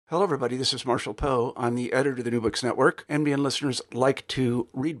Hello, everybody. This is Marshall Poe. I'm the editor of the New Books Network. NBN listeners like to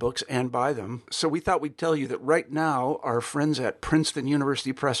read books and buy them. So we thought we'd tell you that right now, our friends at Princeton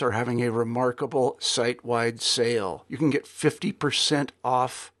University Press are having a remarkable site-wide sale. You can get 50%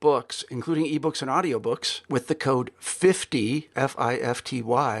 off books, including ebooks and audiobooks, with the code 50,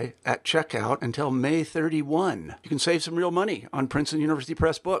 F-I-F-T-Y, at checkout until May 31. You can save some real money on Princeton University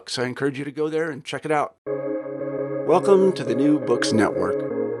Press books. I encourage you to go there and check it out. Welcome to the New Books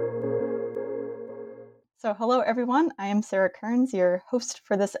Network. So hello, everyone. I am Sarah Kearns, your host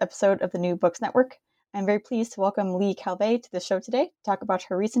for this episode of the New Books Network. I'm very pleased to welcome Leigh Calvez to the show today to talk about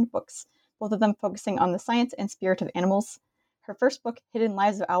her recent books, both of them focusing on the science and spirit of animals. Her first book, Hidden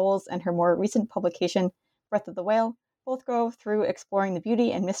Lives of Owls, and her more recent publication, Breath of the Whale, both go through exploring the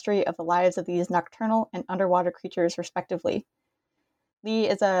beauty and mystery of the lives of these nocturnal and underwater creatures, respectively. Leigh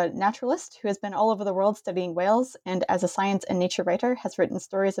is a naturalist who has been all over the world studying whales, and as a science and nature writer, has written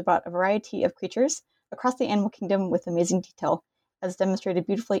stories about a variety of creatures across the animal kingdom with amazing detail, as demonstrated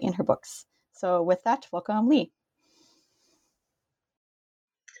beautifully in her books. So with that, welcome, Leigh.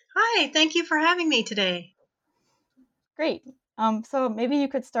 Hi, thank you for having me today. Great. So maybe you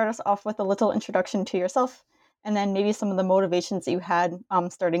could start us off with a little introduction to yourself, and then maybe some of the motivations that you had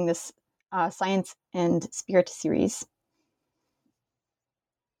starting this Science and Spirit series.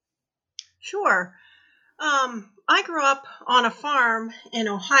 Sure. I grew up on a farm in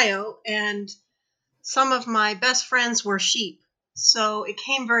Ohio, and some of my best friends were sheep. So it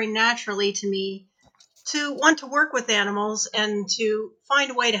came very naturally to me to want to work with animals and to find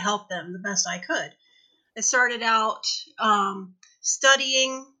a way to help them the best I could. I started out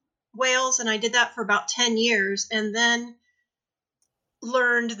studying whales, and I did that for about 10 years, and then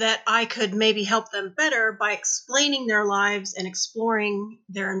learned that I could maybe help them better by explaining their lives and exploring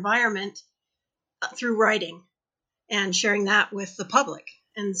their environment through writing and sharing that with the public.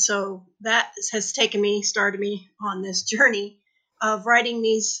 And so that has started me on this journey of writing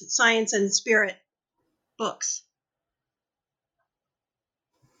these science and spirit books.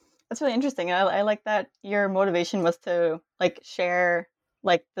 That's really interesting. I like that your motivation was to share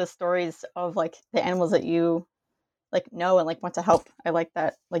the stories of the animals that you know and want to help. I like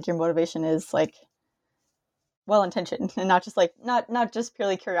that your motivation is well intentioned and not just not just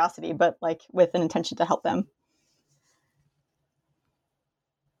purely curiosity, but with an intention to help them.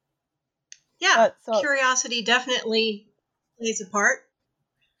 Yeah, curiosity definitely plays a part.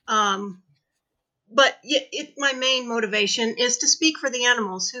 But my main motivation is to speak for the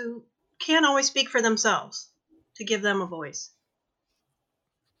animals who can't always speak for themselves, to give them a voice.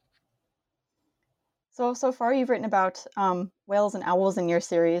 So far you've written about whales and owls in your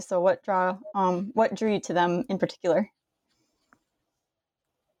series. So what drew you to them in particular?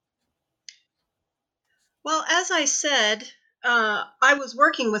 Well, as I said, I was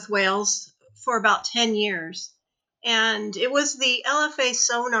working with whales for about 10 years. And it was the LFA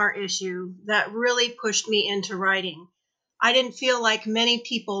sonar issue that really pushed me into writing. I didn't feel like many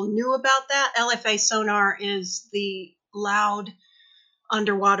people knew about that. LFA sonar is the loud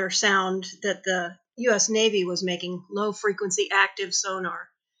underwater sound that the U.S. Navy was making, low frequency active sonar.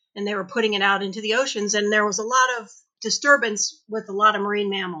 And they were putting it out into the oceans. And there was a lot of disturbance with a lot of marine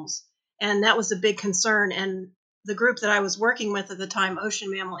mammals. And that was a big concern. And the group that I was working with at the time,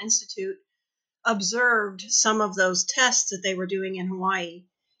 Ocean Mammal Institute, observed some of those tests that they were doing in Hawaii.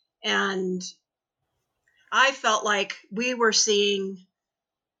 And I felt like we were seeing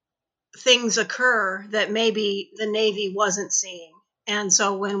things occur that maybe the Navy wasn't seeing. And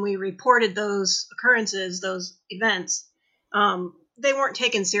so when we reported those occurrences, those events, they weren't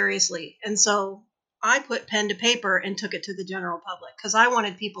taken seriously. And so I put pen to paper and took it to the general public because I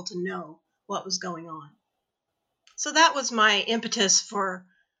wanted people to know what was going on. So that was my impetus for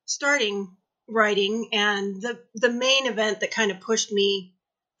starting writing, and the main event that kind of pushed me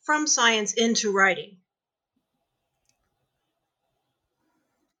from science into writing.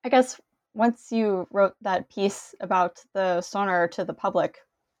 I guess once you wrote that piece about the sonar to the public,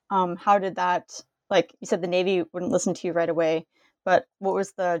 how did that, you said the Navy wouldn't listen to you right away, but what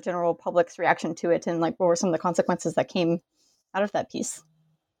was the general public's reaction to it, and what were some of the consequences that came out of that piece?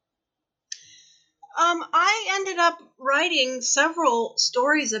 I ended up writing several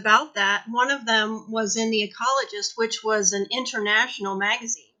stories about that. One of them was in The Ecologist, which was an international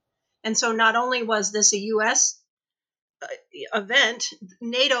magazine. And so not only was this a U.S. event,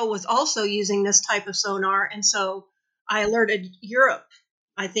 NATO was also using this type of sonar. And so I alerted Europe,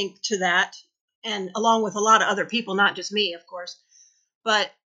 I think, to that, and along with a lot of other people, not just me, of course.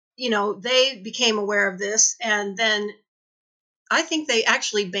 But, they became aware of this. And then I think they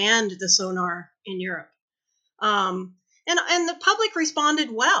actually banned the sonar in Europe. And the public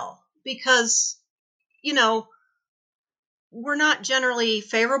responded well because, you know, we're not generally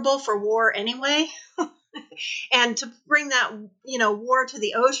favorable for war anyway. And to bring that, war to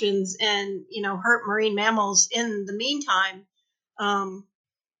the oceans and, hurt marine mammals in the meantime,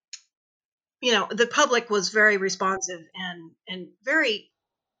 the public was very responsive and very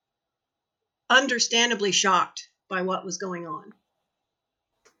understandably shocked by what was going on.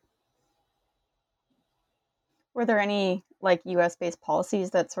 Were there any like U.S. based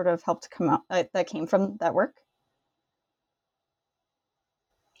policies that sort of helped come out that came from that work?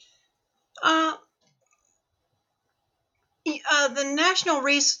 The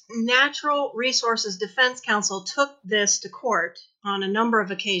Natural Resources Defense Council took this to court on a number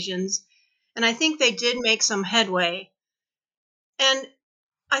of occasions, and I think they did make some headway. And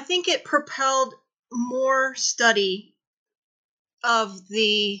I think it propelled more study of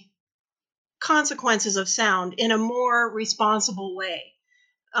the consequences of sound in a more responsible way.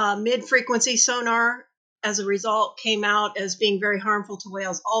 Mid-frequency sonar, as a result, came out as being very harmful to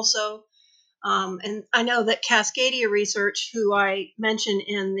whales also. And I know that Cascadia Research, who I mentioned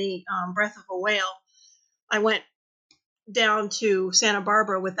in the Breath of a Whale, I went down to Santa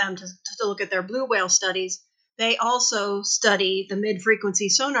Barbara with them to look at their blue whale studies. They also study the mid-frequency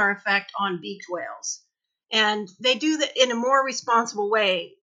sonar effect on beaked whales. And they do that in a more responsible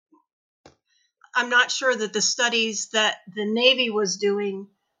way. I'm not sure that the studies that the Navy was doing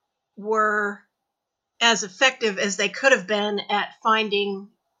were as effective as they could have been at finding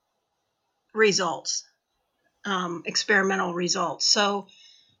results, experimental results. So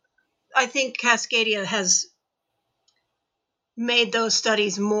I think Cascadia has made those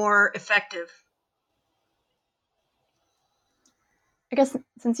studies more effective. I guess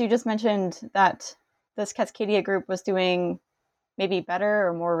since you just mentioned that this Cascadia group was doing maybe better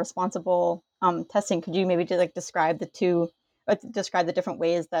or more responsible testing, could you maybe just describe the different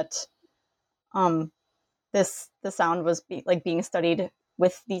ways that the sound was being studied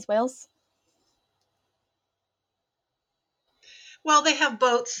with these whales? Well, they have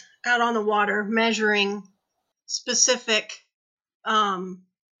boats out on the water measuring specific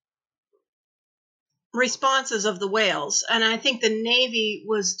responses of the whales. And I think the Navy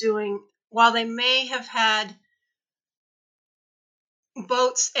was doing, while they may have had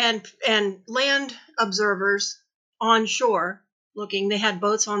boats and land observers on shore looking, they had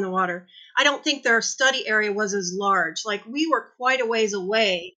boats on the water. I don't think their study area was as large. Like, we were quite a ways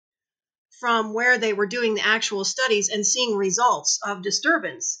away from where they were doing the actual studies and seeing results of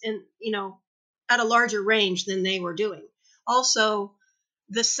disturbance and, at a larger range than they were doing. Also,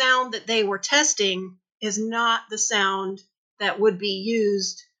 the sound that they were testing is not the sound that would be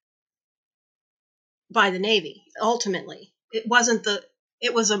used by the Navy. Ultimately, it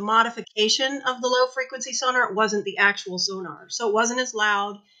was a modification of the low frequency sonar. It wasn't the actual sonar. So it wasn't as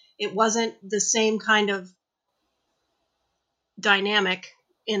loud. It wasn't the same kind of dynamic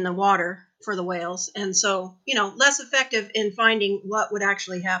in the water for the whales. And so, less effective in finding what would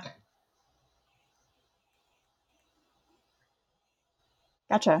actually happen.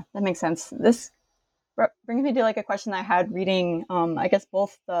 Gotcha. That makes sense. This brings me to a question I had reading, I guess,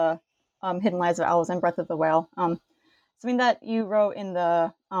 both the Hidden Lives of Owls and Breath of the Whale. Something that you wrote in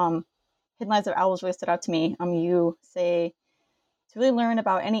the Hidden Lives of Owls really stood out to me. You say, to really learn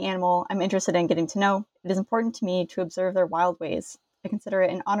about any animal I'm interested in getting to know, it is important to me to observe their wild ways. I consider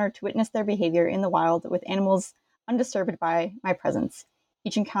it an honor to witness their behavior in the wild with animals undisturbed by my presence.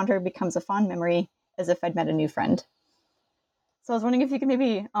 Each encounter becomes a fond memory, as if I'd met a new friend. So I was wondering if you could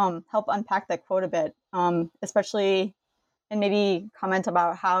maybe help unpack that quote a bit, especially, and maybe comment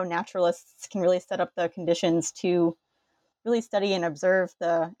about how naturalists can really set up the conditions to really study and observe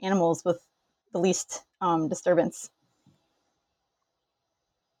the animals with the least disturbance.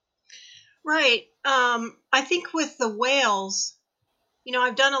 Right. I think with the whales,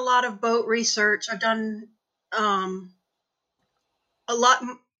 I've done a lot of boat research. I've done a lot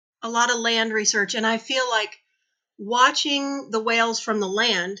of land research, and I feel like watching the whales from the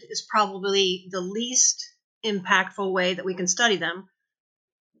land is probably the least impactful way that we can study them.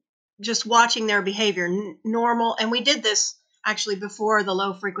 Just watching their behavior, normal, and we did this actually before the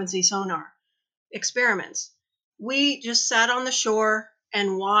low frequency sonar experiments. We just sat on the shore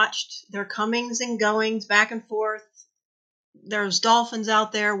and watched their comings and goings back and forth. There's dolphins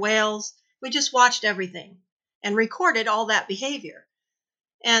out there, whales. We just watched everything and recorded all that behavior.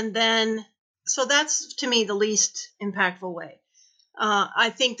 And then, so that's to me the least impactful way.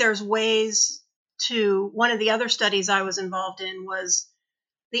 I think there's ways to, one of the other studies I was involved in was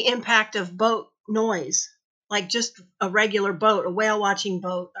the impact of boat noise, like just a regular boat, a whale watching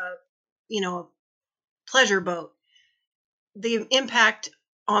boat, a pleasure boat. the impact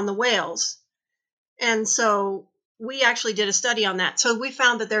on the whales. And so we actually did a study on that. So we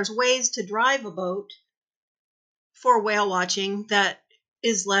found that there's ways to drive a boat for whale watching that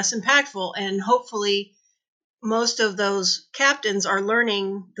is less impactful. And hopefully most of those captains are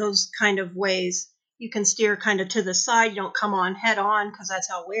learning those kind of ways. You can steer kind of to the side. You don't come on head on, because that's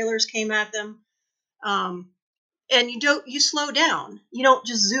how whalers came at them. And you slow down. You don't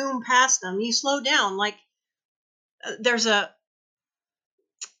just zoom past them. You slow down. Like there's a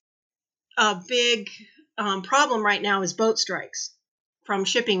big problem right now is boat strikes from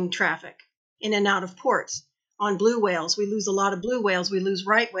shipping traffic in and out of ports on blue whales. We lose a lot of blue whales. We lose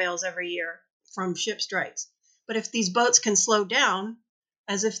right whales every year from ship strikes. But if these boats can slow down,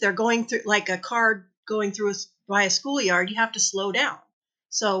 as if they're going through like a car going through by a schoolyard, you have to slow down.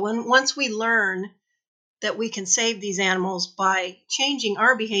 So once we learn that we can save these animals by changing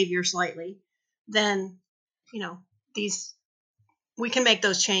our behavior slightly, then we can make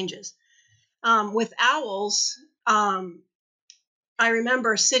those changes. With owls, I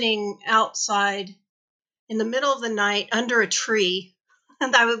remember sitting outside in the middle of the night under a tree,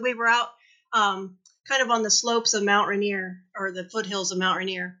 and we were out kind of on the slopes of Mount Rainier, or the foothills of Mount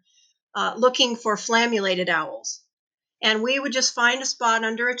Rainier, looking for flammulated owls. And we would just find a spot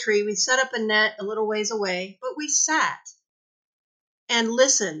under a tree. We'd set up a net a little ways away, but we sat and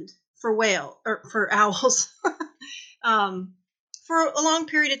listened for owls for a long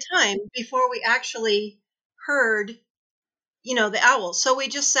period of time before we actually heard, the owls. So we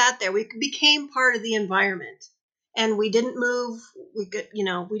just sat there. We became part of the environment, and we didn't move. We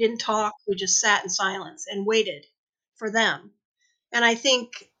didn't talk. We just sat in silence and waited for them. And I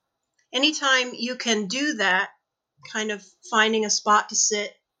think anytime you can do that, kind of finding a spot to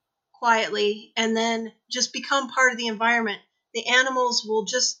sit quietly and then just become part of the environment, the animals will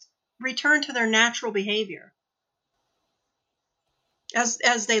just return to their natural behavior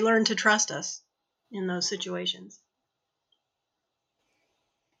as they learn to trust us in those situations.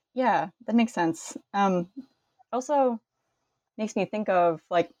 Yeah, that makes sense. Also makes me think of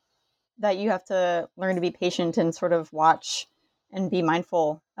like that you have to learn to be patient and sort of watch and be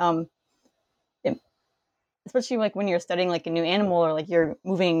mindful. Especially like when you're studying like a new animal, or like you're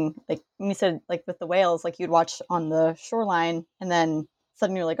moving, like when you said like with the whales, like you'd watch on the shoreline and then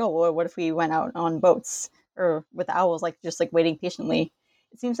suddenly you're like, oh, well, what if we went out on boats? Or with owls, like just like waiting patiently.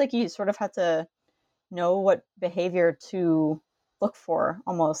 It seems like you sort of have to know what behavior to look for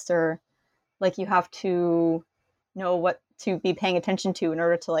almost, or like you have to know what to be paying attention to in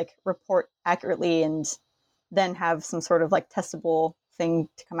order to like report accurately and then have some sort of like testable thing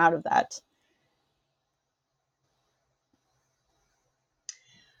to come out of that.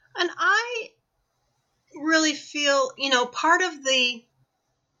 And I really feel, part of the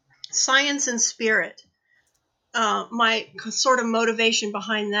science and spirit, my sort of motivation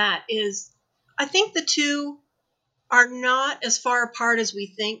behind that is I think the two are not as far apart as we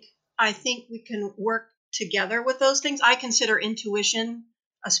think. I think we can work together with those things. I consider intuition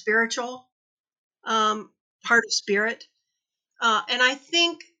a spiritual part of spirit. And I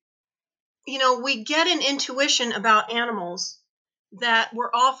think, we get an intuition about animals that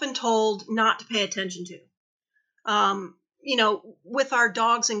we're often told not to pay attention to. With our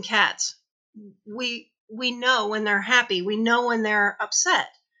dogs and cats, we know when they're happy. We know when they're upset.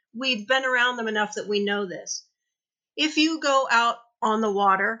 We've been around them enough that we know this. If you go out on the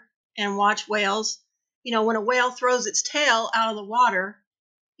water and watch whales, when a whale throws its tail out of the water,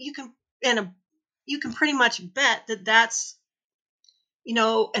 you can pretty much bet that that's,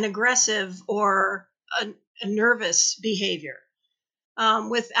 an aggressive or a nervous behavior.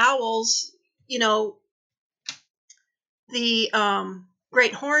 With owls, the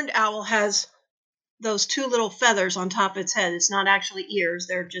great horned owl has those two little feathers on top of its head. It's not actually ears,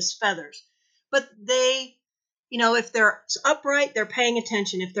 they're just feathers. But they, if they're upright, they're paying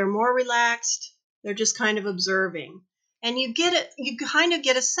attention. If they're more relaxed, they're just kind of observing. And you kind of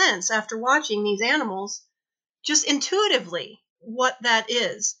get a sense after watching these animals, just intuitively, what that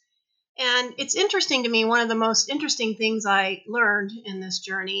is. And it's interesting to me, one of the most interesting things I learned in this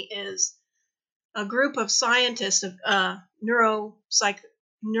journey is a group of scientists,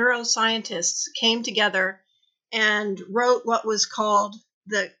 neuroscientists came together and wrote what was called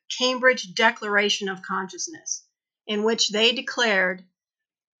the Cambridge Declaration of Consciousness, in which they declared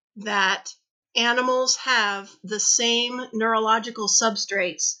that animals have the same neurological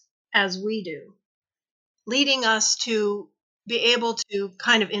substrates as we do, leading us to be able to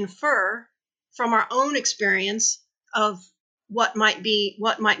kind of infer from our own experience of what might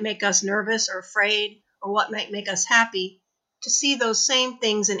make us nervous or afraid, or what might make us happy, to see those same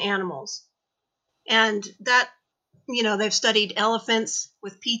things in animals. And that, they've studied elephants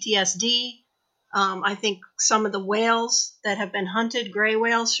with PTSD. I think some of the whales that have been hunted, gray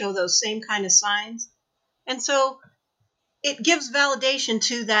whales, show those same kind of signs. And so it gives validation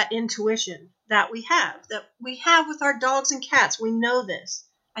to that intuition that we have with our dogs and cats. We know this.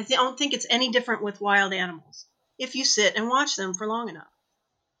 I don't think it's any different with wild animals if you sit and watch them for long enough.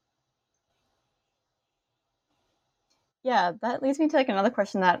 Yeah, that leads me to like another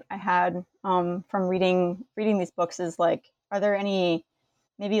question that I had from reading these books is like, are there any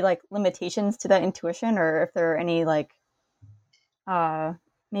maybe like limitations to that intuition, or if there are any like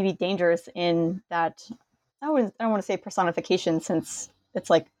maybe dangers in that? I don't want to say personification, since it's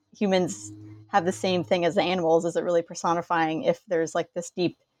like humans have the same thing as the animals. Is it really personifying if there's like this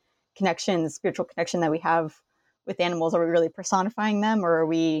deep connection, spiritual connection that we have with animals? Are we really personifying them, or are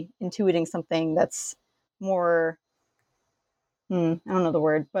we intuiting something that's more I don't know the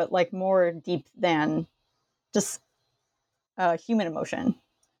word, but like more deep than just human emotion?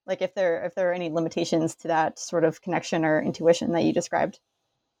 Like if there are any limitations to that sort of connection or intuition that you described.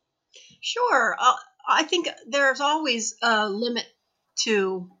 Sure. I think there's always a limit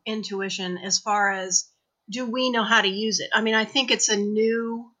to intuition as far as, do we know how to use it? I mean, I think it's a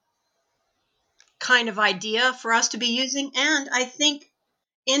new kind of idea for us to be using. And I think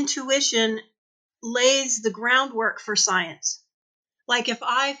intuition lays the groundwork for science. Like if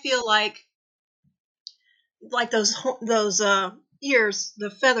I feel like those ears,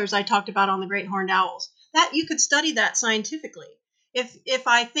 the feathers I talked about on the great horned owls, that you could study that scientifically. If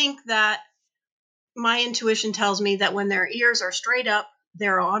I think that my intuition tells me that when their ears are straight up,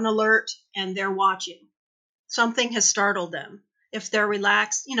 they're on alert and they're watching. Something has startled them. If they're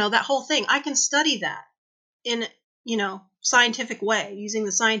relaxed, that whole thing, I can study that in, scientific way, using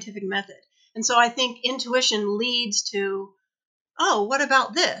the scientific method. And so I think intuition leads to, oh, what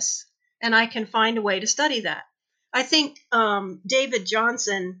about this? And I can find a way to study that. I think David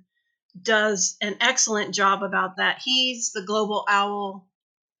Johnson does an excellent job about that. He's the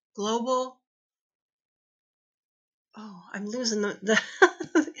I'm losing the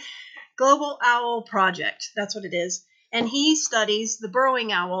Global Owl Project. That's what it is. And he studies the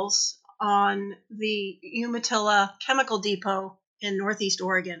burrowing owls on the Umatilla Chemical Depot in Northeast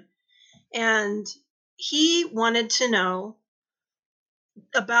Oregon. And he wanted to know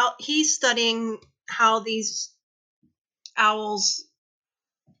he's studying how these owls,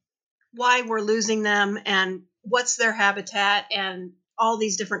 why we're losing them and what's their habitat and all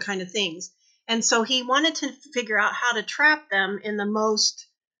these different kind of things. And so he wanted to figure out how to trap them in the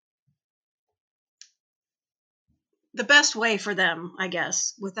best way for them, I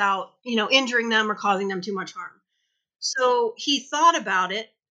guess, without, injuring them or causing them too much harm. So he thought about it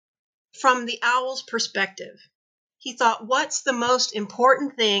from the owl's perspective. He thought, what's the most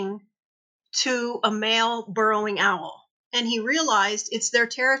important thing to a male burrowing owl? And he realized it's their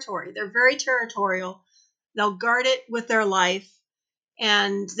territory. They're very territorial. They'll guard it with their life,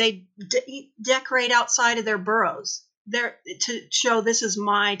 and they decorate outside of their burrows to show this is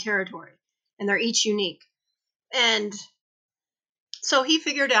my territory, and they're each unique. And so he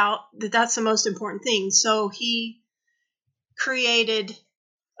figured out that that's the most important thing. So he created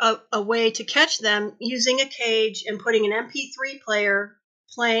a way to catch them using a cage and putting an MP3 player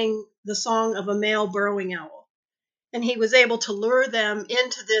playing the song of a male burrowing owl. And he was able to lure them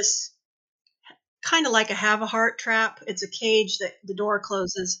into this kind of like a have a heart trap. It's a cage that the door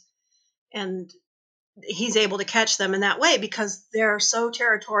closes, and he's able to catch them in that way because they're so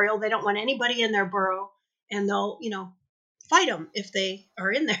territorial. They don't want anybody in their burrow, and they'll, fight them if they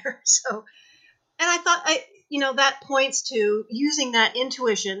are in there. So, and I thought, that points to using that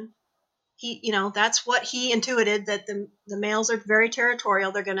intuition. He, that's what he intuited, that the males are very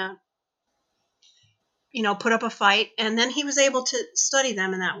territorial. They're going to, put up a fight. And then he was able to study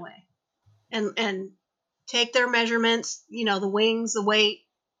them in that way and take their measurements, the wings, the weight,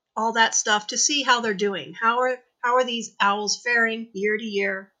 all that stuff to see how they're doing. How are these owls faring year to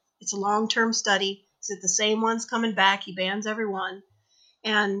year? It's a long-term study. Is it the same ones coming back? He bans every one.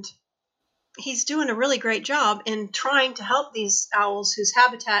 And he's doing a really great job in trying to help these owls whose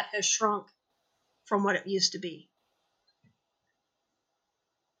habitat has shrunk from what it used to be.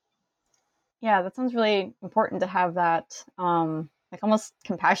 Yeah, that sounds really important to have that, like almost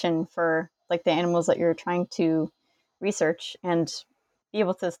compassion for like the animals that you're trying to research and be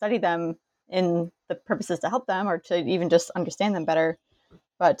able to study them in the purposes to help them or to even just understand them better,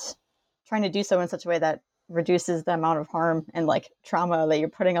 but trying to do so in such a way that reduces the amount of harm and like trauma that you're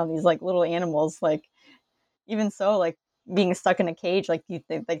putting on these like little animals. Like even so, like being stuck in a cage, like you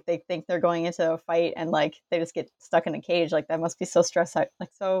think like they think they're going into a fight and like they just get stuck in a cage, like that must be so stressed out,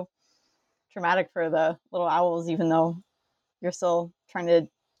 like so traumatic for the little owls, even though you're still trying to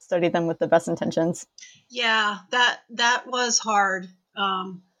study them with the best intentions. Yeah, that was hard.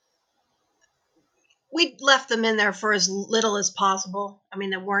 We left them in there for as little as possible. I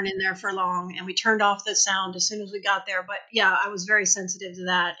mean, they weren't in there for long, and we turned off the sound as soon as we got there. But yeah, I was very sensitive to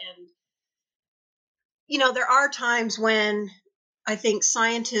that. And, there are times when I think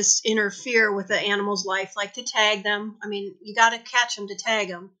scientists interfere with the animal's life, like to tag them. I mean, you got to catch them to tag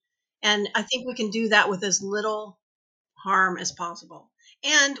them. And I think we can do that with as little harm as possible.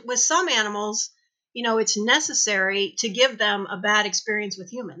 And with some animals, it's necessary to give them a bad experience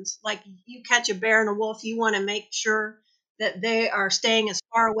with humans. Like you catch a bear and a wolf, you want to make sure that they are staying as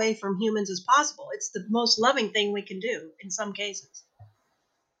far away from humans as possible. It's the most loving thing we can do in some cases.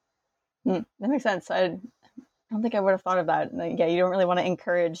 That makes sense. I don't think I would have thought of that. Like, yeah, you don't really want to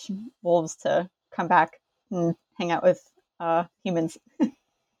encourage wolves to come back and hang out with humans. It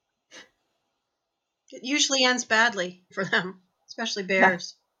usually ends badly for them, especially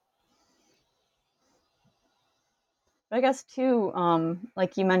bears. But I guess too,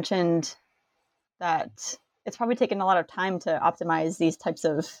 like you mentioned, that it's probably taken a lot of time to optimize these types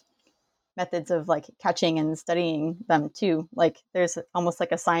of methods of like catching and studying them too. Like there's almost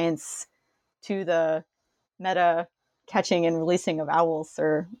like a science to the meta catching and releasing of owls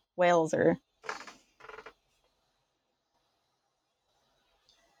or whales or.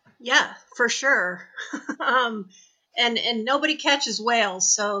 Yeah, for sure. And nobody catches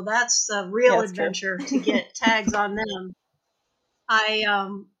whales, so that's a real adventure to get tags on them.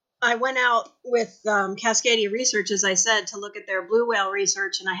 I went out with Cascadia Research, as I said, to look at their blue whale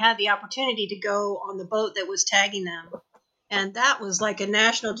research, and I had the opportunity to go on the boat that was tagging them. And that was like a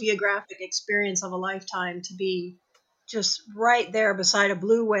National Geographic experience of a lifetime, to be just right there beside a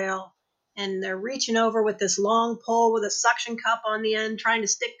blue whale. And they're reaching over with this long pole with a suction cup on the end, trying to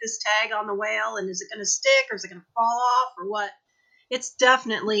stick this tag on the whale. And is it going to stick, or is it going to fall off, or what? It's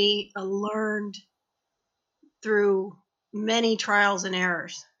definitely a learned through many trials and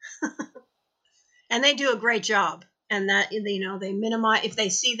errors. And they do a great job. And that, they minimize, if they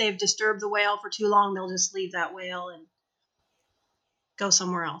see they've disturbed the whale for too long, they'll just leave that whale and go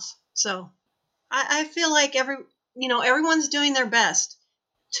somewhere else. So I feel like everyone's doing their best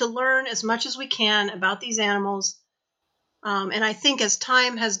to learn as much as we can about these animals. And I think as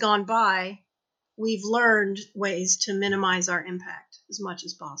time has gone by, we've learned ways to minimize our impact as much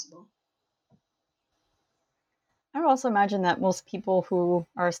as possible. I would also imagine that most people who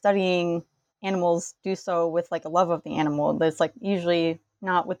are studying animals do so with like a love of the animal. That's like usually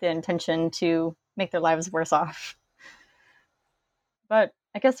not with the intention to make their lives worse off. But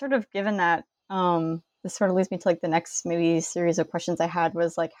I guess sort of given that, this sort of leads me to like the next maybe series of questions I had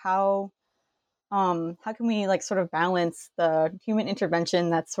was like how can we like sort of balance the human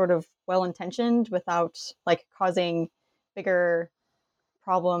intervention that's sort of well intentioned without like causing bigger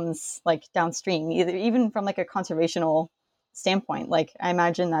problems like downstream, even from like a conservational standpoint. Like I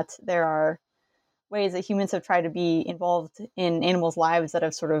imagine that there are ways that humans have tried to be involved in animals' lives that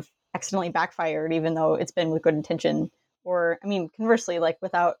have sort of accidentally backfired, even though it's been with good intention. Or I mean, conversely, like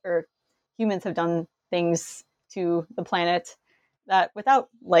humans have done things to the planet that without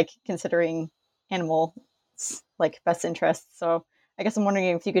like considering animal like best interests. So I guess I'm wondering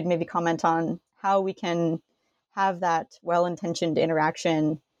if you could maybe comment on how we can have that well-intentioned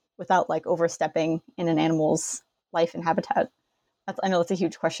interaction without like overstepping in an animal's life and habitat. I know that's a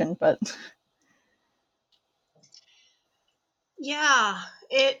huge question, but yeah,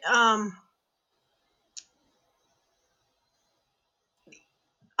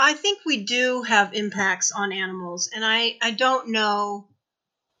 I think we do have impacts on animals, and I don't know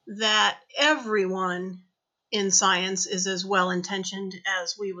that everyone in science is as well intentioned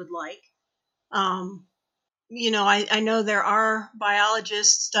as we would like. I know there are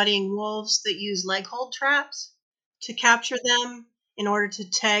biologists studying wolves that use leg hold traps to capture them in order to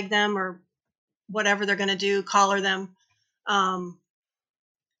tag them or whatever they're going to do, collar them. I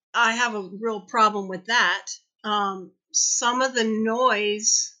have a real problem with that. Some of the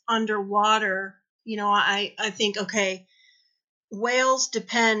noise underwater, I think, okay, whales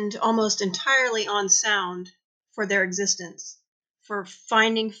depend almost entirely on sound for their existence, for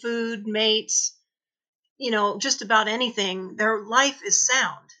finding food, mates, just about anything. Their life is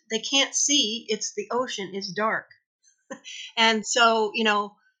sound. They can't see. It's the ocean. It's dark. And so,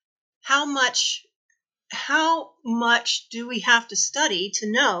 how much how much do we have to study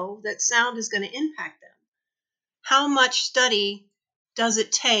to know that sound is going to impact them? How much study does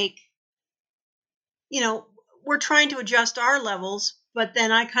it take? We're trying to adjust our levels, but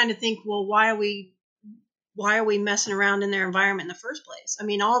then I kind of think, well, why are we messing around in their environment in the first place? I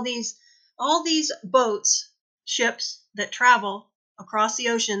mean, all these All these boats, ships that travel across the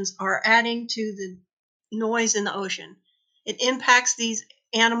oceans are adding to the noise in the ocean. It impacts these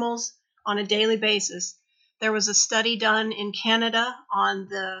animals on a daily basis. There was a study done in Canada on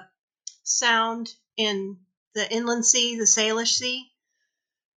the sound in the inland sea, the Salish Sea,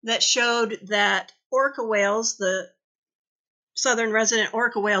 that showed that orca whales, the southern resident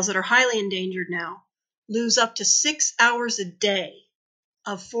orca whales that are highly endangered now, lose up to 6 hours a day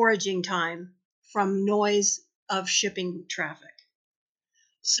of foraging time from noise of shipping traffic.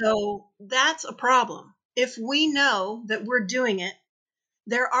 So that's a problem. If we know that we're doing it,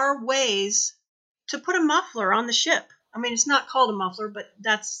 there are ways to put a muffler on the ship. I mean, it's not called a muffler, but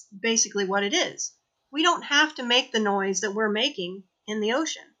that's basically what it is. We don't have to make the noise that we're making in the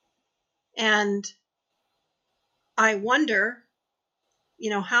ocean. And I wonder,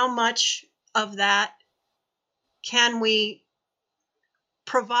 how much of that can we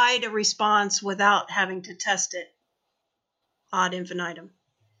provide a response without having to test it ad infinitum?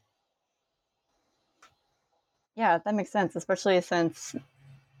 Yeah, that makes sense, especially since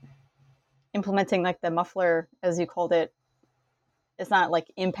implementing like the muffler, as you called it, is not like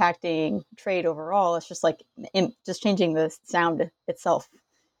impacting trade overall. It's just like just changing the sound itself.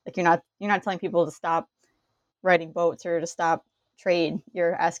 Like you're not telling people to stop riding boats or to stop trade.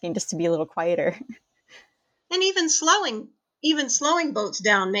 You're asking just to be a little quieter. And even slowing boats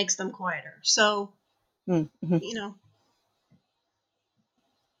down makes them quieter. So, Mm-hmm.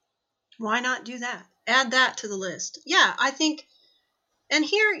 Why not do that? Add that to the list. Yeah, I think, and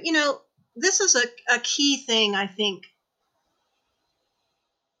here, this is a key thing, I think.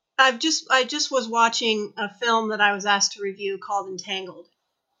 I just was watching a film that I was asked to review called Entangled.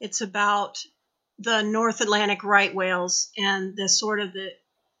 It's about the North Atlantic right whales and the sort of the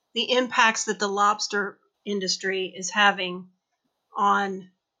impacts that the lobster industry is having on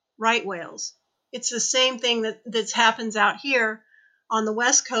right whales. It's the same thing that happens out here on the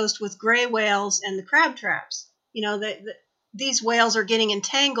West Coast with gray whales and the crab traps. These whales are getting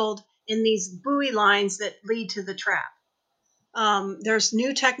entangled in these buoy lines that lead to the trap. There's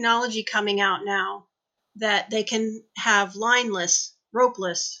new technology coming out now that they can have lineless,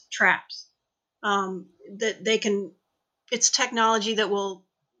 ropeless traps. It's technology that will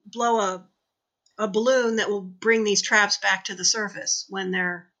blow a balloon that will bring these traps back to the surface when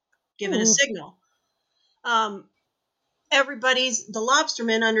they're given a signal. The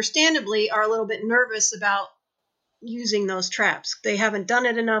lobstermen, understandably, are a little bit nervous about using those traps. They haven't done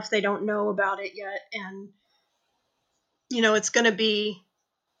it enough. They don't know about it yet. And, it's going to be,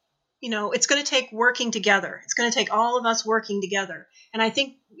 it's going to take working together. It's going to take all of us working together. And I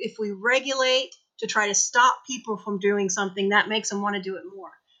think if we regulate to try to stop people from doing something, that makes them want to do it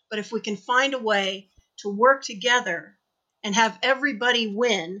more. But if we can find a way to work together and have everybody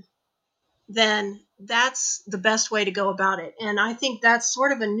win, then that's the best way to go about it. And I think that's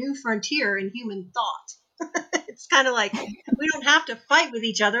sort of a new frontier in human thought. It's kind of like we don't have to fight with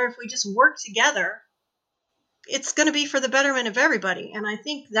each other. If we just work together, it's going to be for the betterment of everybody. And I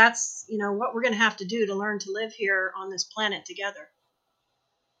think that's, what we're going to have to do to learn to live here on this planet together.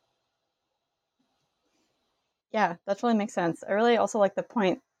 Yeah, that really makes sense. I really also like the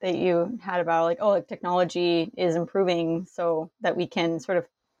point that you had about like technology is improving so that we can sort of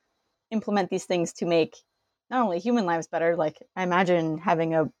implement these things to make not only human lives better. Like I imagine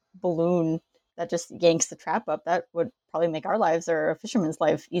having a balloon that just yanks the trap up, that would probably make our lives or a fisherman's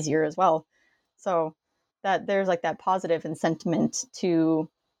life easier as well. So that there's like that positive and sentiment to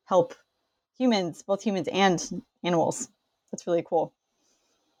help humans, both humans and animals. That's really cool.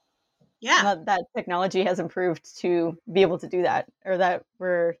 Yeah. And that technology has improved to be able to do that, or that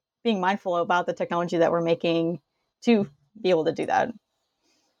we're being mindful about the technology that we're making to be able to do that.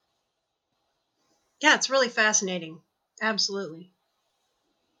 Yeah, it's really fascinating. Absolutely.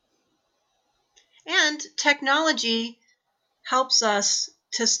 And technology helps us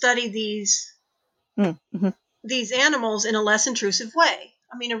to study these animals in a less intrusive way.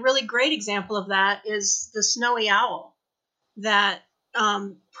 I mean, a really great example of that is the snowy owl that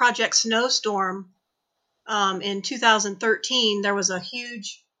Project Snowstorm in 2013, there was a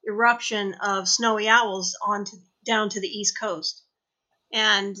huge eruption of snowy owls down to the East Coast.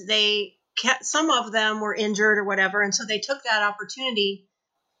 And some of them were injured or whatever. And so they took that opportunity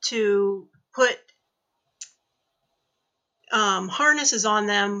to put harnesses on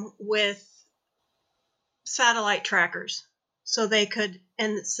them with satellite trackers. So they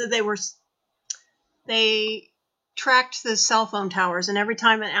tracked the cell phone towers, and every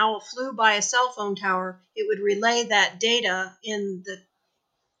time an owl flew by a cell phone tower, it would relay that data in the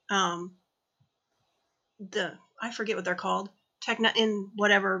I forget what they're called, in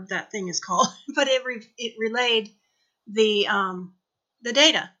whatever that thing is called, but it relayed the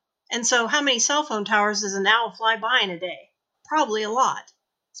data. And so, how many cell phone towers does an owl fly by in a day? Probably a lot,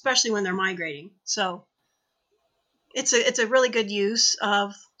 especially when they're migrating. So, it's a really good use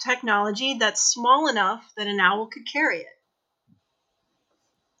of technology that's small enough that an owl could carry it.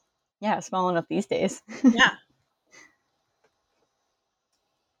 Yeah, small enough these days. Yeah.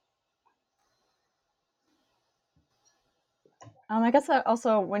 I guess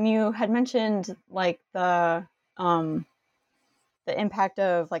also when you had mentioned like the impact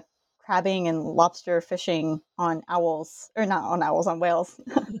of like crabbing and lobster fishing on owls, or not on owls, on whales.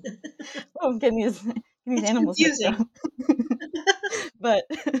 Oh, I'm getting these It's animals mixed up. confusing. But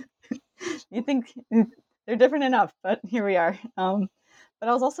you think they're different enough, but here we are. But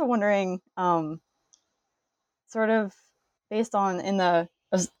I was also wondering, sort of based on I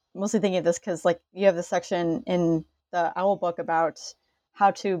was mostly thinking of this because like you have this section in the owl book about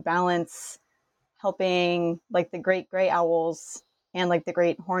how to balance helping like the great gray owls and like the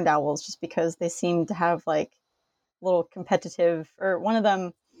great horned owls, just because they seem to have like little competitive, or one of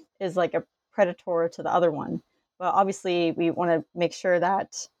them is like a predator to the other one. But obviously we want to make sure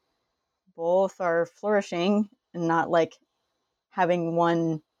that both are flourishing and not like having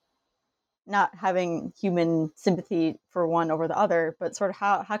one, not having human sympathy for one over the other, but sort of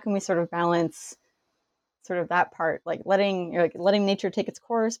how can we sort of balance sort of that part, like letting nature take its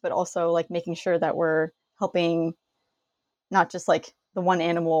course, but also like making sure that we're helping not just like the one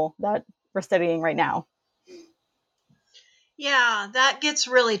animal that we're studying right now. Yeah, that gets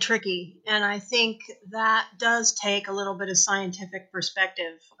really tricky. And I think that does take a little bit of scientific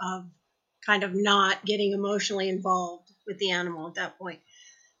perspective of kind of not getting emotionally involved with the animal at that point.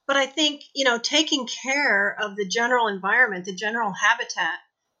 But I think, taking care of the general environment, the general habitat,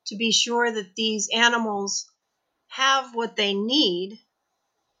 to be sure that these animals have what they need,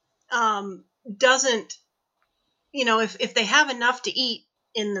 doesn't, if they have enough to eat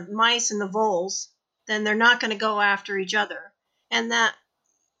in the mice and the voles, then they're not going to go after each other. And that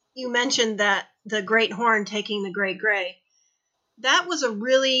you mentioned that the great horn taking the great gray, that was a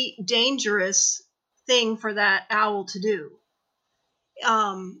really dangerous thing for that owl to do.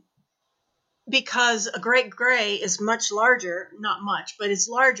 Because a great gray is much larger, not much, but it's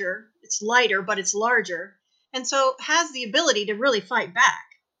larger, it's lighter, but it's larger, and so has the ability to really fight back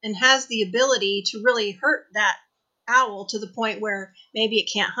and has the ability to really hurt that owl to the point where maybe it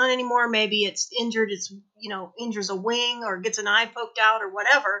can't hunt anymore, maybe it's injured, injures a wing or gets an eye poked out or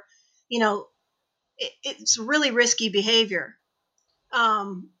whatever. It's really risky behavior.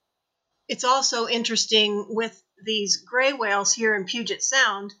 It's also interesting with these gray whales here in Puget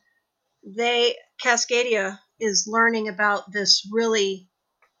Sound. Cascadia is learning about this really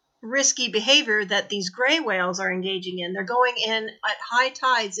risky behavior that these gray whales are engaging in. They're going in at high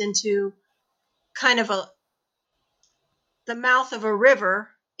tides into kind of the mouth of a river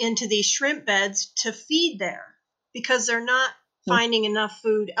into these shrimp beds to feed there because they're not finding enough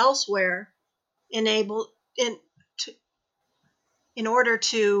food elsewhere in order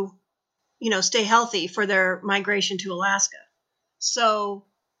to stay healthy for their migration to Alaska. So,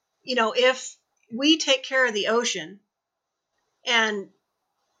 if we take care of the ocean and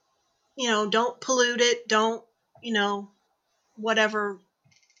don't pollute it, don't whatever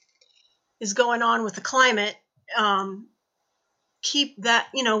is going on with the climate, keep that,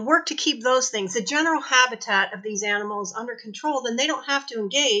 work to keep those things, the general habitat of these animals under control, then they don't have to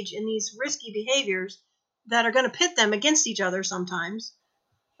engage in these risky behaviors that are going to pit them against each other sometimes.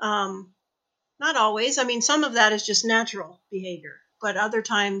 Not always. I mean, some of that is just natural behavior, but other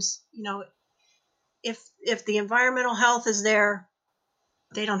times, if the environmental health is there,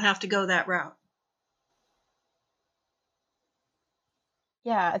 they don't have to go that route.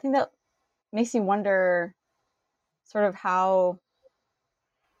 Yeah, I think that makes you wonder sort of how,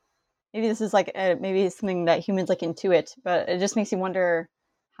 maybe this is like maybe it's something that humans like intuit, but it just makes you wonder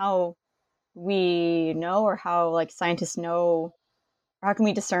how we know, or how like scientists know, or how can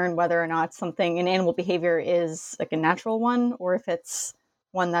we discern whether or not something in animal behavior is like a natural one, or if it's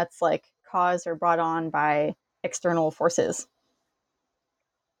one that's like caused or brought on by external forces.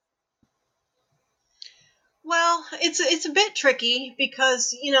 Well, it's a bit tricky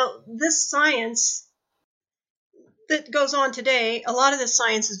because this science that goes on today, a lot of this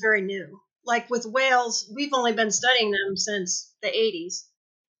science is very new. Like with whales, we've only been studying them since the 80s.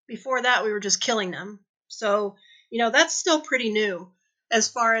 Before that, we were just killing them. So, that's still pretty new as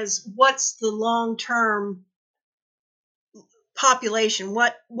far as what's the long-term population.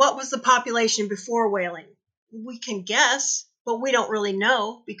 What was the population before whaling? We can guess, but we don't really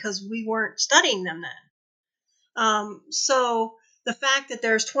know because we weren't studying them then. So the fact that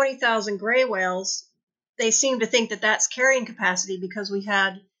there's 20,000 gray whales, they seem to think that that's carrying capacity because we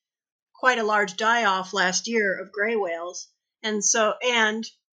had quite a large die-off last year of gray whales. And so, and,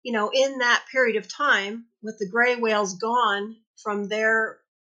 in that period of time, with the gray whales gone from their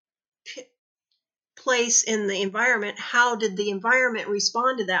place in the environment, how did the environment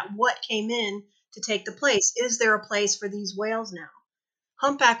respond to that? What came in to take the place? Is there a place for these whales now?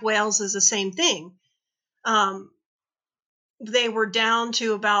 Humpback whales is the same thing. They were down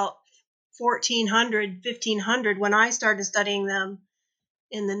to about 1,400, 1,500 when I started studying them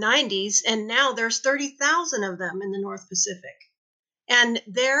in the 90s, and now there's 30,000 of them in the North Pacific. And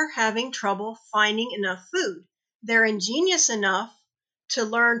they're having trouble finding enough food. They're ingenious enough to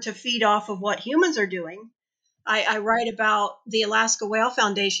learn to feed off of what humans are doing. I write about the Alaska Whale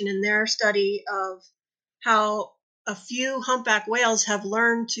Foundation in their study of how a few humpback whales have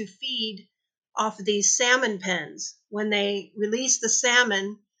learned to feed off of these salmon pens. When they release the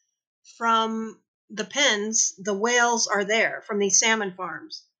salmon from the pens, the whales are there from these salmon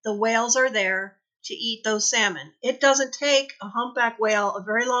farms. The whales are there to eat those salmon. It doesn't take a humpback whale a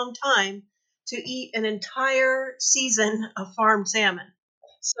very long time to eat an entire season of farmed salmon.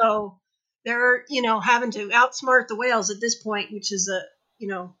 So they're, having to outsmart the whales at this point, which is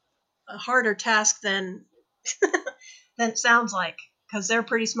a harder task than than it sounds like, because they're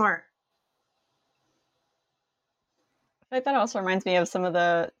pretty smart. I think that also reminds me of some of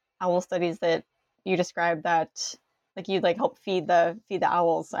the owl studies that you described that you'd help feed the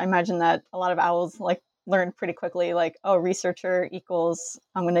owls. I imagine that a lot of owls learn pretty quickly, researcher equals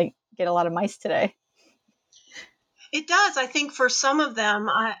I'm going to get a lot of mice today. It does. I think for some of them,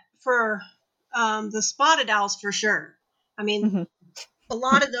 for the spotted owls, for sure. I mean, a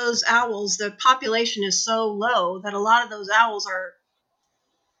lot of those owls, the population is so low that a lot of those owls are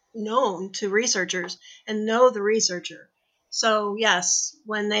known to researchers and know the researcher. So yes,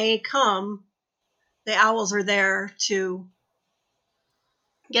 when they come, the owls are there to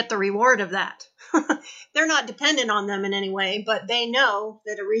get the reward of that. They're not dependent on them in any way, but they know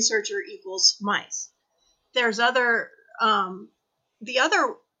that a researcher equals mice. There's the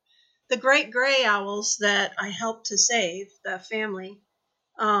great gray owls that I helped to save, the family.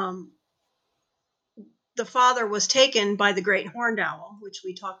 The father was taken by the great horned owl, which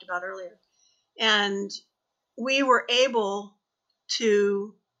we talked about earlier. And we were able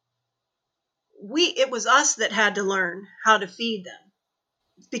to, it was us that had to learn how to feed them.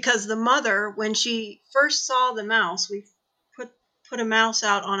 Because the mother, when she first saw the mouse, we put a mouse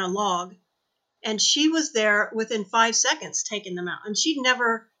out on a log, and she was there within 5 seconds taking them out. And she'd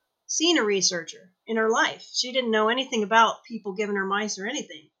never seen a researcher in her life. She didn't know anything about people giving her mice or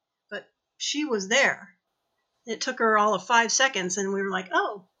anything, but she was there. It took her all of 5 seconds, and we were like,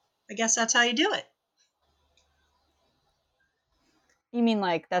 oh, I guess that's how you do it. You mean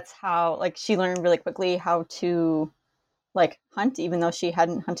that's how she learned really quickly how to hunt, even though she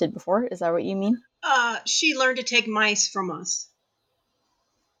hadn't hunted before? Is that what you mean? She learned to take mice from us.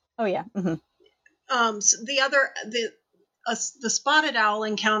 Oh yeah. Mm-hmm. So the spotted owl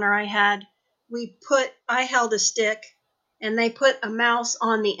encounter I had, I held a stick, and they put a mouse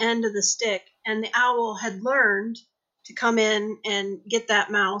on the end of the stick, and the owl had learned to come in and get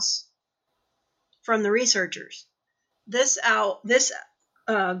that mouse from the researchers. This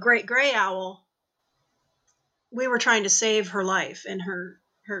great gray owl, we were trying to save her life and her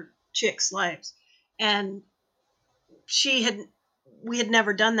chicks' lives, and we had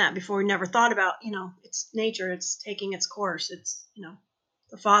never done that before. We never thought about, it's nature, it's taking its course. It's,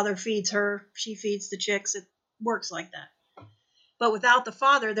 the father feeds her, she feeds the chicks. It works like that. But without the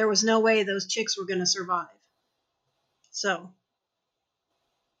father, there was no way those chicks were going to survive. So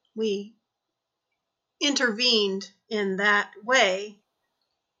we intervened in that way,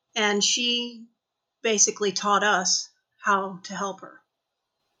 and she basically taught us how to help her.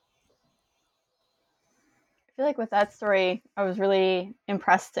 I feel like with that story, I was really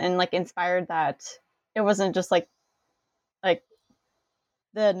impressed and inspired that it wasn't just like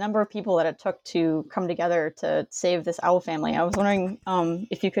the number of people that it took to come together to save this owl family. I was wondering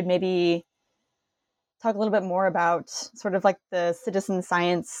if you could maybe talk a little bit more about sort of the citizen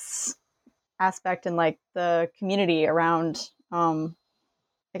science aspect and the community around. I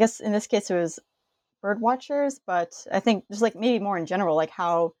guess in this case it was bird watchers, but I think just maybe more in general,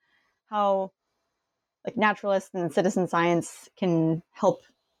 how naturalists and citizen science can help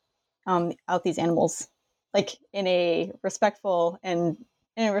out these animals, in a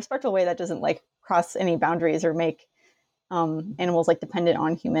respectful way that doesn't cross any boundaries or make animals dependent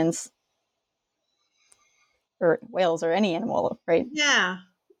on humans or whales or any animal, right? Yeah.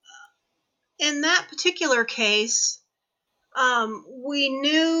 in that particular case, we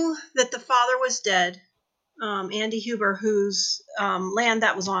knew that the father was dead. Andy Huber, whose land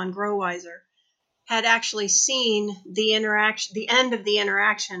that was on, Growwiser, had actually seen the end of the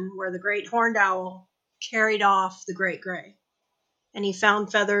interaction where the great horned owl carried off the great gray. And he found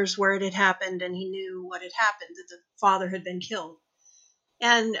feathers where it had happened, and he knew what had happened, that the father had been killed.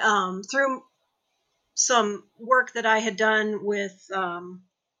 And through some work that I had done with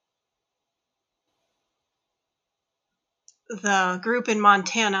the group in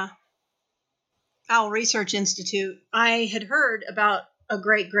Montana, Owl Research Institute, I had heard about a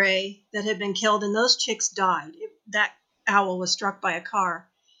great gray that had been killed, and those chicks died. That owl was struck by a car,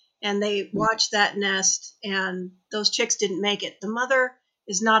 and they watched that nest, and those chicks didn't make it. The mother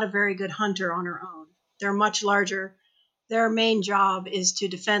is not a very good hunter on her own. They're much larger. Their main job is to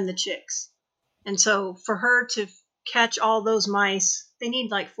defend the chicks. And so for her to catch all those mice, they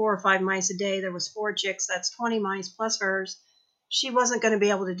need like 4 or 5 mice a day. There was 4 chicks. That's 20 mice plus hers. She wasn't going to be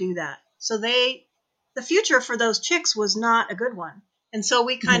able to do that. So the future for those chicks was not a good one. And so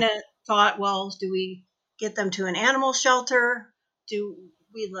we kind of thought, well, do we get them to an animal shelter? Do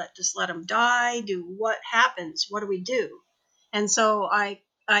we just let them die? What happens? What do we do? And so I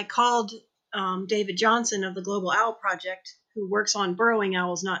called David Johnson of the Global Owl Project, who works on burrowing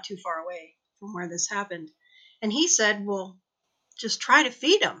owls not too far away from where this happened. And he said, well, just try to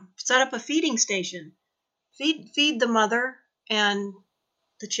feed them. Set up a feeding station. Feed the mother and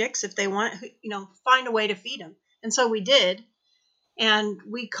the chicks if they want, find a way to feed them. And so we did. And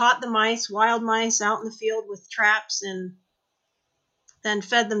we caught the mice, wild mice, out in the field with traps, and then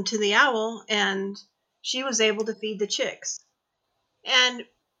fed them to the owl, and she was able to feed the chicks. And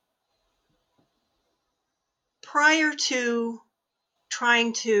prior to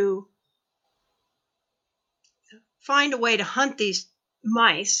trying to find a way to hunt these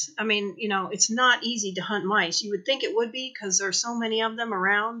mice, I mean, it's not easy to hunt mice. You would think it would be because there's so many of them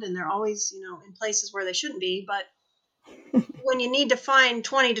around, and they're always, in places where they shouldn't be. But when you need to find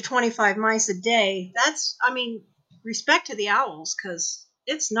 20 to 25 mice a day, respect to the owls, because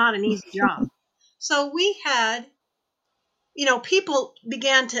it's not an easy job. So we had, people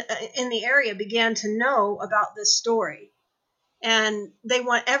in the area began to know about this story. And they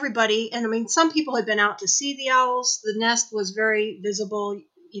want everybody, and some people had been out to see the owls. The nest was very visible.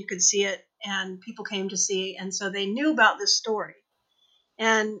 You could see it, and people came to see. And so they knew about this story.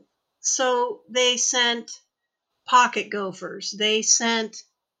 And so they sent pocket gophers. They sent,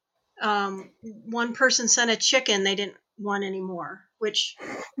 one person sent a chicken they didn't want anymore, which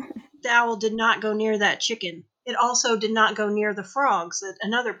the owl did not go near that chicken. It also did not go near the frogs that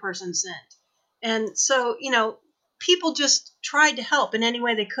another person sent. And so, people just tried to help in any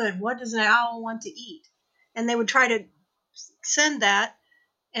way they could. What does an owl want to eat? And they would try to send that.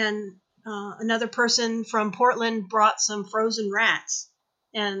 And another person from Portland brought some frozen rats.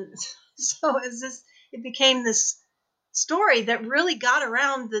 And so it became this story that really got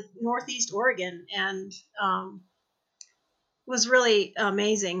around the Northeast Oregon, and was really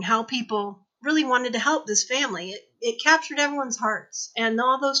amazing how people really wanted to help this family. It captured everyone's hearts, and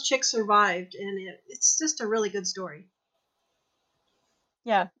all those chicks survived, and it's just a really good story.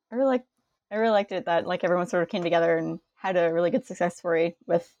 Yeah, I really liked it that everyone sort of came together and had a really good success story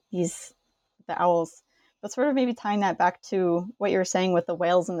with the owls. But sort of maybe tying that back to what you were saying with the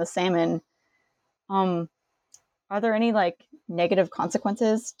whales and the salmon, are there any negative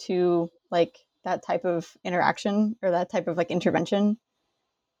consequences to that type of interaction or that type of intervention?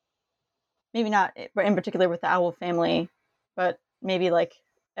 Maybe not in particular with the owl family, but maybe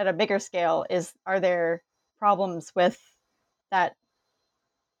at a bigger scale, are there problems with that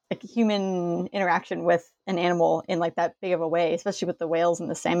human interaction with an animal in that big of a way, especially with the whales and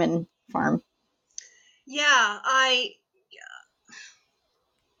the salmon farm? Yeah,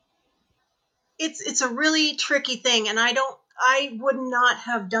 it's a really tricky thing, and I would not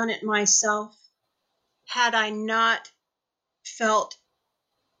have done it myself had I not felt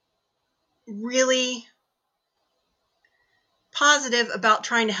really positive about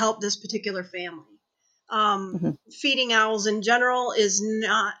trying to help this particular family. Feeding owls in general is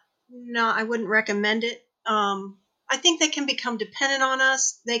not, I wouldn't recommend it. I think they can become dependent on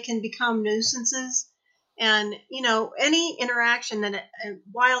us. They can become nuisances. And, any interaction that a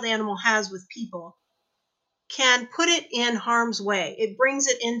wild animal has with people can put it in harm's way. It brings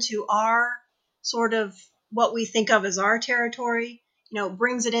it into our sort of what we think of as our territory,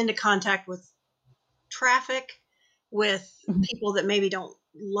 brings it into contact with traffic, with people that maybe don't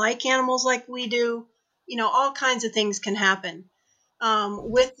like animals like we do. All kinds of things can happen.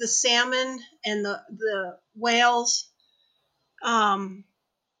 With the salmon and the whales,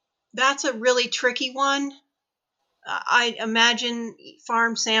 That's a really tricky one. I imagine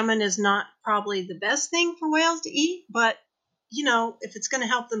farm salmon is not probably the best thing for whales to eat, but if it's going to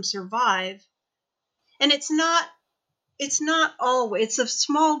help them survive, and it's not always, it's a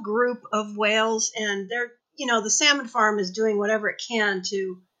small group of whales, and the salmon farm is doing whatever it can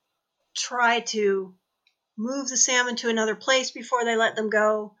to try to move the salmon to another place before they let them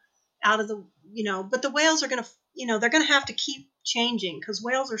go out of but the whales are going to, they're going to have to keep changing because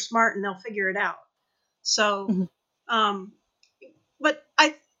whales are smart and they'll figure it out. So, Mhm. um, but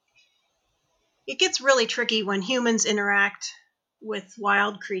it gets really tricky when humans interact with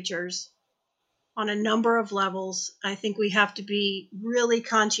wild creatures on a number of levels. I think we have to be really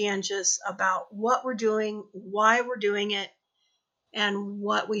conscientious about what we're doing, why we're doing it, and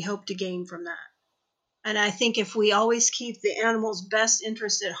what we hope to gain from that. And I think if we always keep the animal's best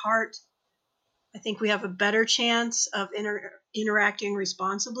interest at heart, I think we have a better chance of interacting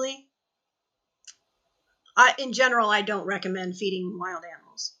responsibly. In general, I don't recommend feeding wild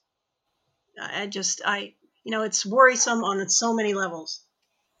animals. It's worrisome on so many levels.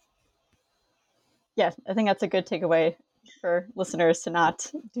 Yeah, I think that's a good takeaway for listeners to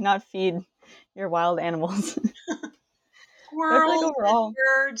do not feed your wild animals. But I feel like Squirrels and overall,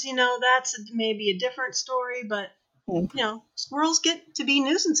 birds, that's maybe a different story, but squirrels get to be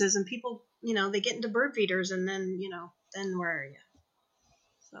nuisances, and people, they get into bird feeders, and then where are you?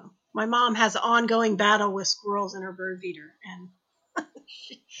 So my mom has an ongoing battle with squirrels in her bird feeder, and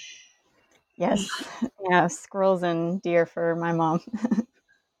yes, yeah, squirrels and deer for my mom.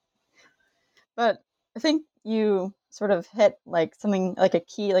 But I think you sort of hit like something like a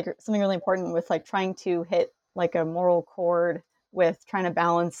key, like something really important with like trying to hit like a moral chord with trying to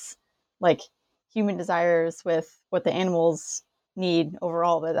balance like human desires with what the animals need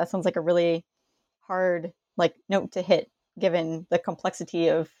overall. But that sounds like a really hard like note to hit given the complexity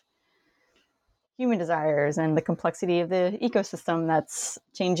of human desires and the complexity of the ecosystem that's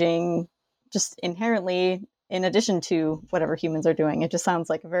changing just inherently in addition to whatever humans are doing. It just sounds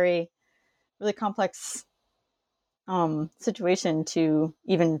like a very really complex situation to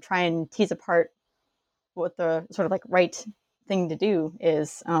even try and tease apart what the sort of like right thing to do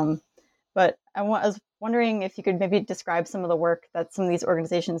is. But I was wondering if you could maybe describe some of the work that some of these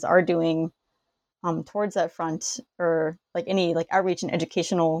organizations are doing towards that front, or like any like outreach and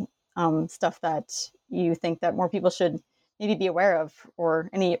educational stuff that you think that more people should maybe be aware of, or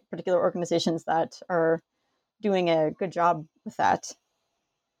any particular organizations that are doing a good job with that.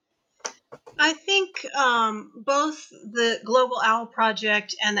 I think both the Global Owl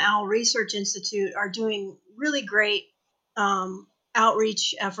Project and the Owl Research Institute are doing really great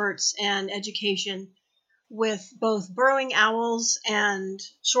outreach efforts and education with both burrowing owls and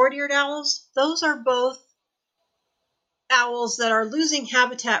short-eared owls. Those are both owls that are losing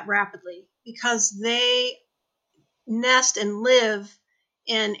habitat rapidly because they nest and live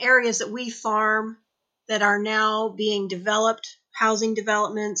in areas that we farm that are now being developed, housing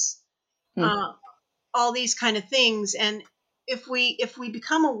developments, Mm. uh, all these kind of things. And if we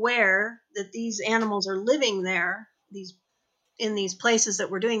become aware that these animals are living there, in these places that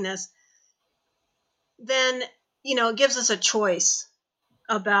we're doing this, then it gives us a choice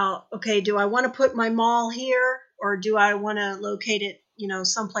about, okay, do I want to put my mall here, or do I want to locate it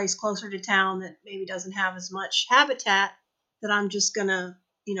someplace closer to town that maybe doesn't have as much habitat that I'm just gonna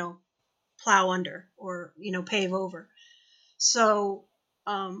plow under or pave over. So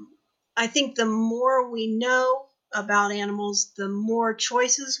I think the more we know about animals, the more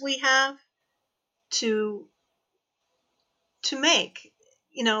choices we have to make.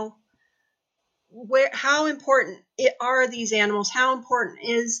 How important are these animals? How important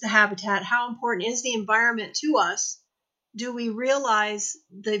is the habitat? How important is the environment to us? Do we realize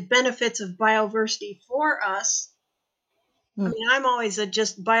the benefits of biodiversity for us? I Mm. mean, I'm always a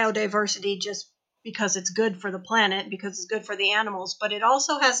just biodiversity just because it's good for the planet, because it's good for the animals, but it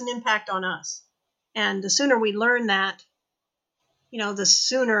also has an impact on us. And the sooner we learn that, the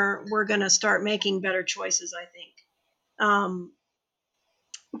sooner we're going to start making better choices, I think.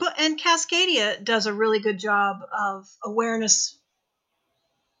 And Cascadia does a really good job of awareness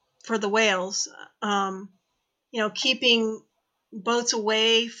for the whales. Keeping boats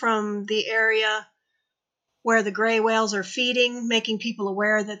away from the area where the gray whales are feeding, making people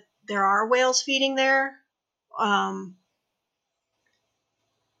aware that there are whales feeding there.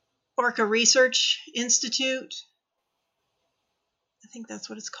 Orca Research Institute, I think that's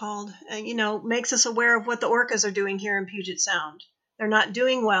what it's called, makes us aware of what the orcas are doing here in Puget Sound. They're not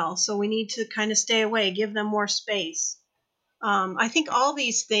doing well, so we need to kind of stay away, give them more space. I think all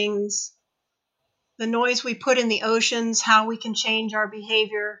these things, the noise we put in the oceans, how we can change our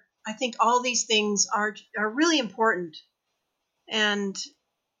behavior, I think all these things are really important. And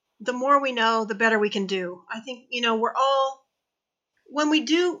the more we know, the better we can do. I think, we're all, when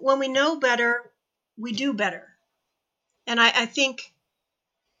we know better, we do better. And I think,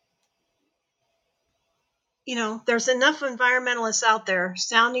 there's enough environmentalists out there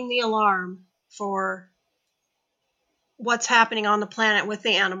sounding the alarm for what's happening on the planet with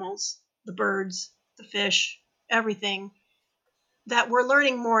the animals, the birds, the fish, everything, that we're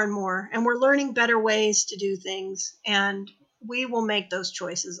learning more and more, and we're learning better ways to do things, and we will make those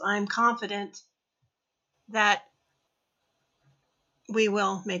choices. I'm confident that we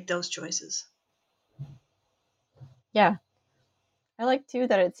will make those choices. Yeah. I like too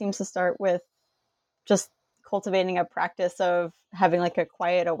that it seems to start with just cultivating a practice of having like a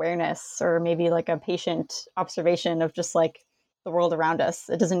quiet awareness, or maybe like a patient observation of just like the world around us.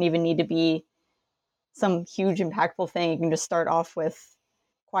 It doesn't even need to be some huge impactful thing. You can just start off with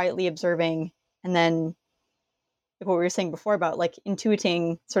quietly observing, and then like what we were saying before about like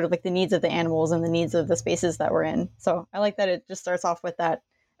intuiting sort of like the needs of the animals and the needs of the spaces that we're in. So I like that it just starts off with that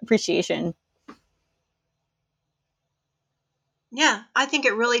appreciation. Yeah, I think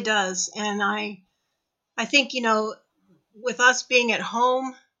it really does. And I think, with us being at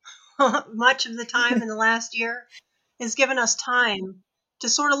home much of the time in the last year, has given us time to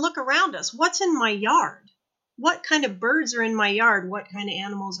sort of look around us. What's in my yard? What kind of birds are in my yard? What kind of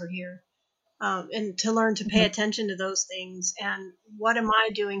animals are here? And to learn to pay attention to those things. And what am I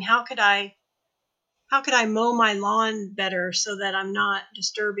doing? How could I mow my lawn better so that I'm not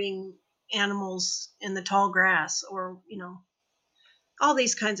disturbing animals in the tall grass, or, all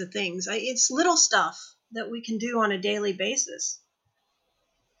these kinds of things. It's little stuff that we can do on a daily basis.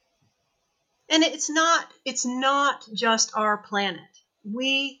 And it's not just our planet.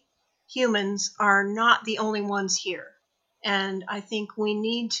 We humans are not the only ones here. And I think we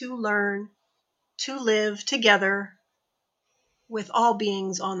need to learn to live together with all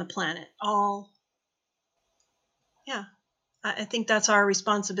beings on the planet. I think that's our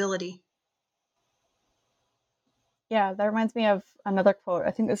responsibility. Yeah, that reminds me of another quote.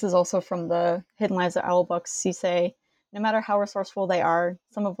 I think this is also from the Hidden Lives of Owl books. You say, no matter how resourceful they are,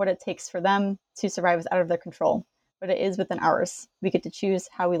 some of what it takes for them to survive is out of their control, but it is within ours. We get to choose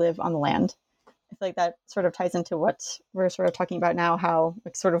how we live on the land. I feel like that sort of ties into what we're sort of talking about now, how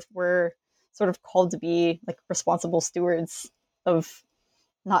like sort of we're sort of called to be like responsible stewards of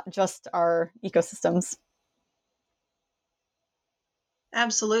not just our ecosystems.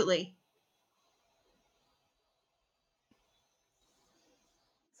 Absolutely.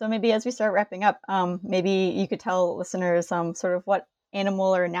 So maybe as we start wrapping up, maybe you could tell listeners sort of what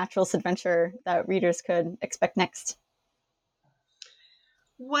animal or naturalist adventure that readers could expect next.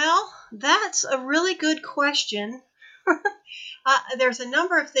 Well, that's a really good question. There's a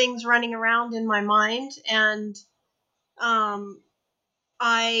number of things running around in my mind, and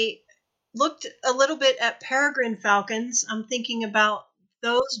I looked a little bit at peregrine falcons. I'm thinking about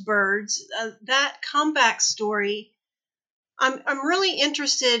those birds. That comeback story. I'm really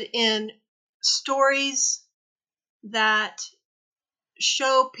interested in stories that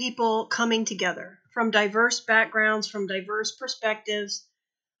show people coming together from diverse backgrounds, from diverse perspectives.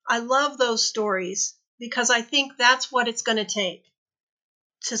 I love those stories because I think that's what it's going to take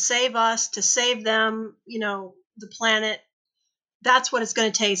to save us, to save them, the planet. That's what it's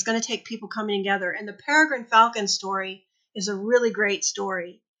going to take. It's going to take people coming together. And the peregrine falcon story is a really great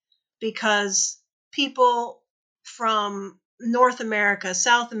story because people from North America,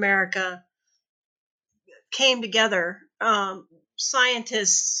 South America came together.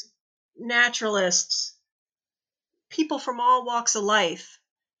 Scientists, naturalists, people from all walks of life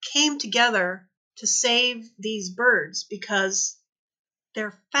came together to save these birds because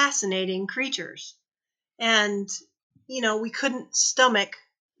they're fascinating creatures. And, we couldn't stomach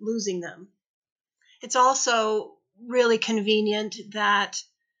losing them. It's also really convenient that,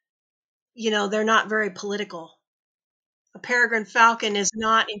 they're not very political. A peregrine falcon is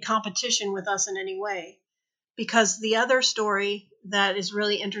not in competition with us in any way. Because the other story that is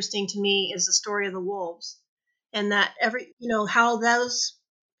really interesting to me is the story of the wolves, and that how those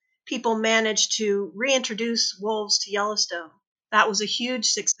people managed to reintroduce wolves to Yellowstone. That was a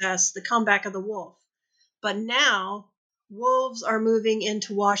huge success, the comeback of the wolf. But now wolves are moving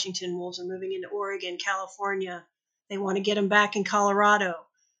into Washington, wolves are moving into Oregon, California. They want to get them back in Colorado.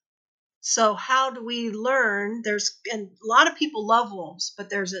 So how do we learn? And a lot of people love wolves, but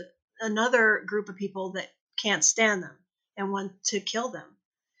there's another group of people that can't stand them and want to kill them.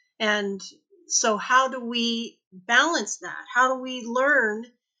 And so how do we balance that? How do we learn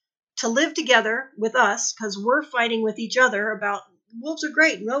to live together with us? Because we're fighting with each other about wolves are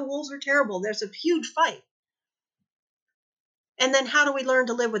great. No, wolves are terrible. There's a huge fight. And then how do we learn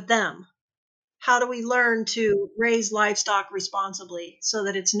to live with them? How do we learn to raise livestock responsibly so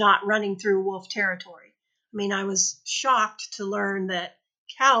that it's not running through wolf territory? I mean, I was shocked to learn that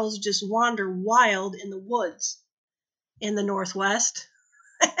cows just wander wild in the woods in the Northwest.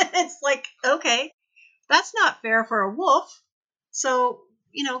 It's like, okay, that's not fair for a wolf. So,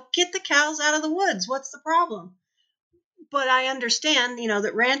 get the cows out of the woods. What's the problem? But I understand,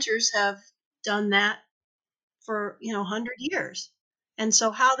 that ranchers have done that for, 100 years. And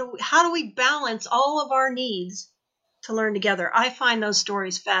so how do we balance all of our needs to learn together? I find those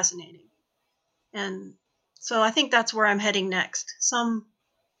stories fascinating. And so I think that's where I'm heading next. Some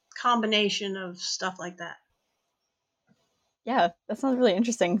combination of stuff like that. Yeah, that sounds really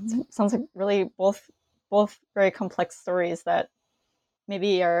interesting. Sounds like really both very complex stories that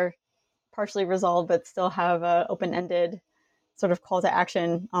maybe are partially resolved but still have a open-ended sort of call to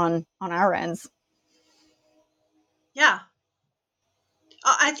action on our ends. Yeah.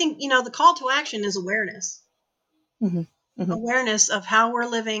 I think, the call to action is awareness. Mm-hmm. Mm-hmm. Awareness of how we're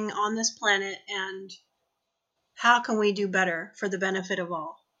living on this planet and how can we do better for the benefit of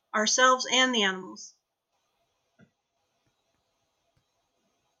all, ourselves and the animals.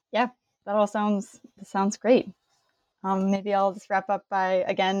 Yeah, that all sounds great. Maybe I'll just wrap up by,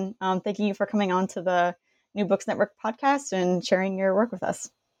 again, thanking you for coming on to the New Books Network podcast and sharing your work with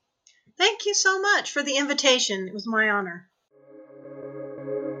us. Thank you so much for the invitation. It was my honor.